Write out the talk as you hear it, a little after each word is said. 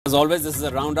As always, this is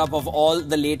a roundup of all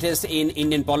the latest in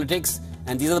Indian politics,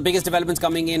 and these are the biggest developments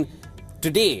coming in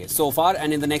today so far,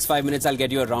 and in the next 5 minutes I'll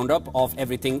get you a roundup of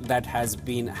everything that has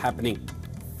been happening.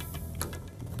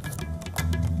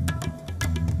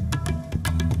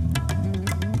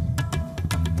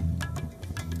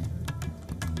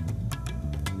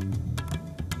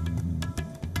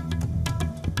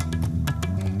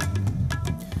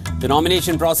 The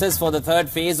nomination process for the third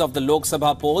phase of the Lok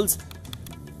Sabha polls.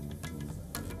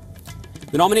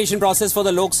 The nomination process for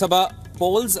the Lok Sabha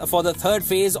polls for the third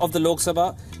phase of the Lok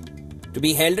Sabha to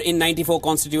be held in 94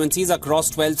 constituencies across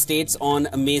 12 states on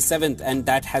May 7th, and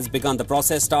that has begun. The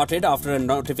process started after a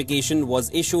notification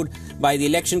was issued by the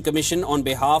Election Commission on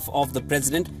behalf of the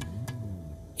President.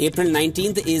 April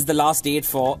 19th is the last date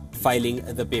for filing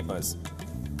the papers.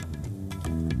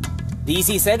 The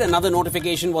EC said another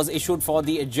notification was issued for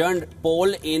the adjourned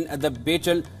poll in the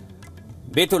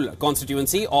Betul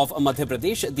constituency of Madhya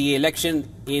Pradesh. The election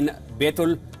in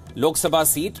Betul Lok Sabha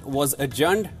seat was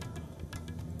adjourned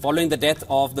following the death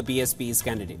of the BSP's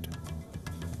candidate.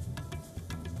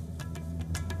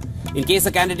 In case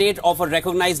a candidate of a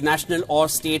recognized national or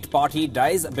state party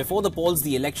dies before the polls,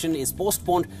 the election is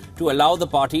postponed to allow the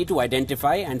party to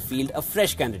identify and field a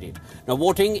fresh candidate. Now,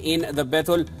 voting in the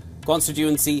Betul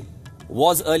constituency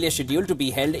was earlier scheduled to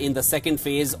be held in the second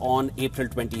phase on April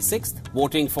 26th.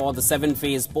 Voting for the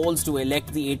 7-phase polls to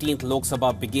elect the 18th Lok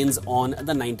Sabha begins on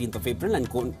the 19th of April and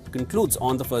concludes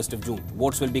on the 1st of June.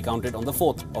 Votes will be counted on the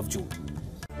 4th of June.